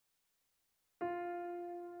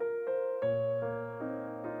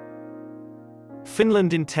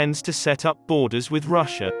Finland intends to set up borders with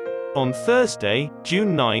Russia. On Thursday,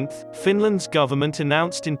 June 9th, Finland's government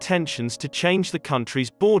announced intentions to change the country's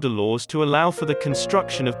border laws to allow for the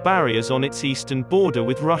construction of barriers on its eastern border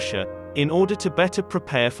with Russia, in order to better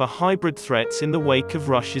prepare for hybrid threats in the wake of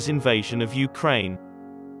Russia's invasion of Ukraine.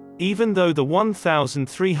 Even though the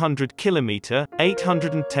 1,300-kilometer,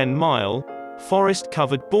 810-mile,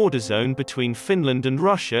 forest-covered border zone between Finland and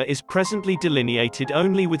Russia is presently delineated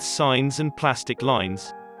only with signs and plastic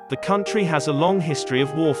lines, the country has a long history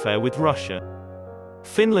of warfare with Russia.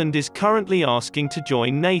 Finland is currently asking to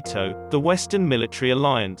join NATO, the Western military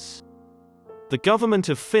alliance. The government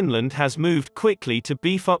of Finland has moved quickly to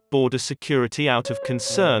beef up border security out of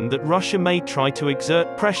concern that Russia may try to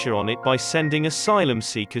exert pressure on it by sending asylum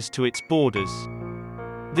seekers to its borders.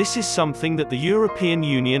 This is something that the European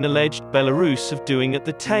Union alleged Belarus of doing at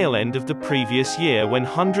the tail end of the previous year when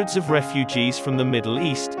hundreds of refugees from the Middle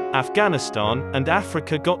East, Afghanistan, and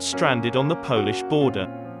Africa got stranded on the Polish border.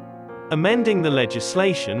 Amending the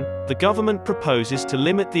legislation, the government proposes to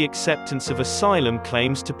limit the acceptance of asylum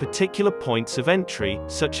claims to particular points of entry,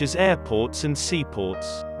 such as airports and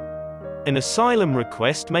seaports. An asylum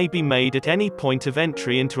request may be made at any point of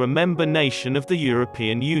entry into a member nation of the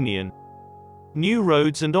European Union. New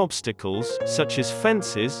roads and obstacles, such as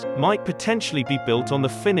fences, might potentially be built on the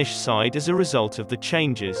Finnish side as a result of the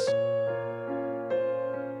changes.